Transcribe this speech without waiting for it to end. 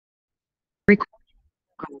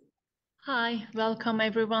Hi, welcome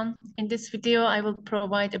everyone. In this video, I will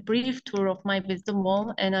provide a brief tour of my wisdom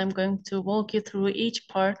wall, and I'm going to walk you through each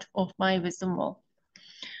part of my wisdom wall.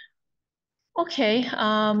 Okay,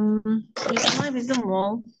 here's my wisdom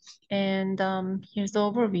wall, and here's the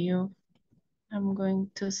overview. I'm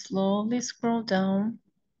going to slowly scroll down.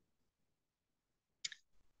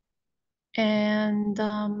 And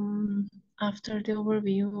after the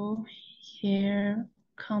overview, here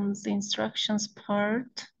comes the instructions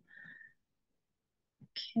part.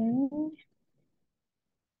 Okay.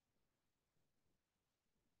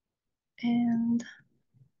 And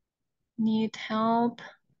need help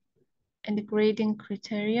and the grading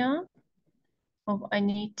criteria. Oh, I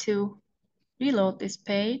need to reload this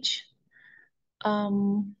page.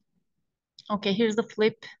 Okay, here's the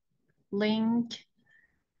flip link.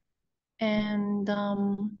 And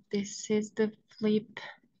this is the flip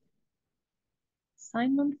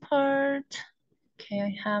assignment part. Okay,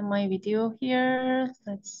 I have my video here.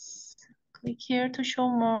 Let's click here to show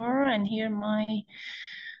more, and here my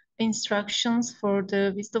instructions for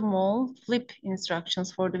the wisdom wall, flip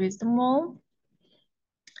instructions for the wisdom wall.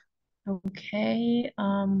 Okay,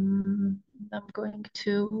 I'm going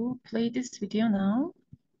to play this video now.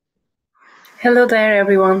 Hello there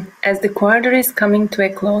everyone. As the quarter is coming to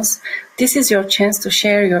a close, this is your chance to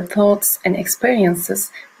share your thoughts and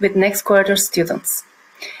experiences with next quarter students.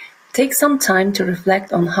 Take some time to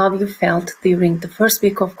reflect on how you felt during the first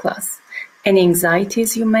week of class, any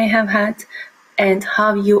anxieties you may have had, and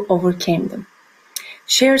how you overcame them.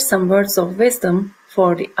 Share some words of wisdom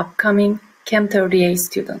for the upcoming Chem 38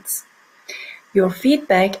 students. Your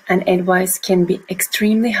feedback and advice can be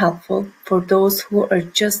extremely helpful for those who are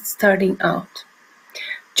just starting out.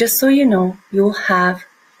 Just so you know, you'll have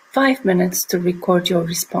 5 minutes to record your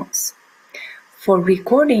response. For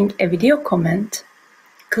recording a video comment,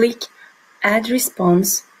 click Add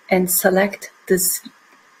Response and select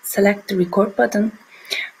the record button.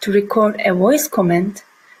 To record a voice comment,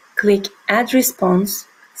 click Add Response,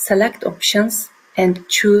 select Options, and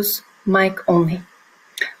choose Mic Only.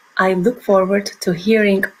 I look forward to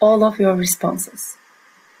hearing all of your responses.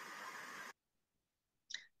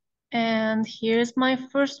 And here's my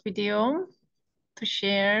first video to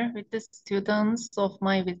share with the students of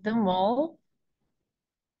my wisdom wall.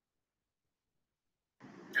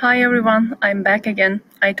 Hi everyone, I'm back again.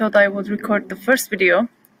 I thought I would record the first video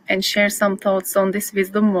and share some thoughts on this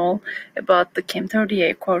wisdom wall about the Chem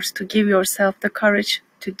 38 course to give yourself the courage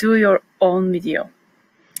to do your own video.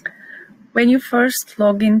 When you first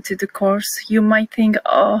log into the course, you might think,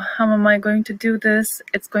 oh, how am I going to do this?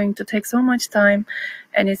 It's going to take so much time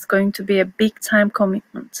and it's going to be a big time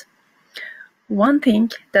commitment. One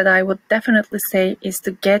thing that I would definitely say is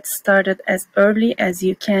to get started as early as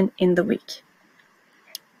you can in the week.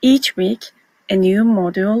 Each week, a new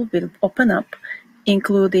module will open up,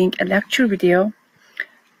 including a lecture video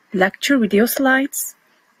slides,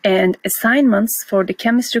 and assignments for the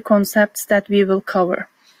chemistry concepts that we will cover.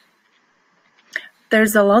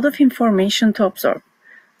 There's a lot of information to absorb,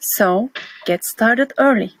 so get started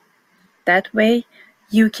early. That way,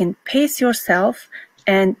 you can pace yourself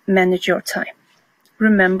and manage your time.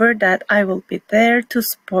 Remember that I will be there to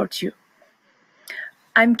support you.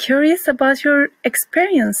 I'm curious about your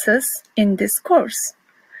experiences in this course,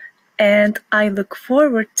 and I look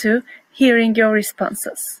forward to hearing your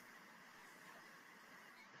responses.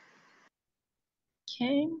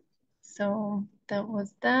 Okay, so that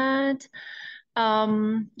was that.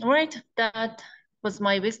 All right, that was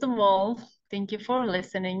my wisdom wall. Thank you for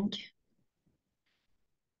listening.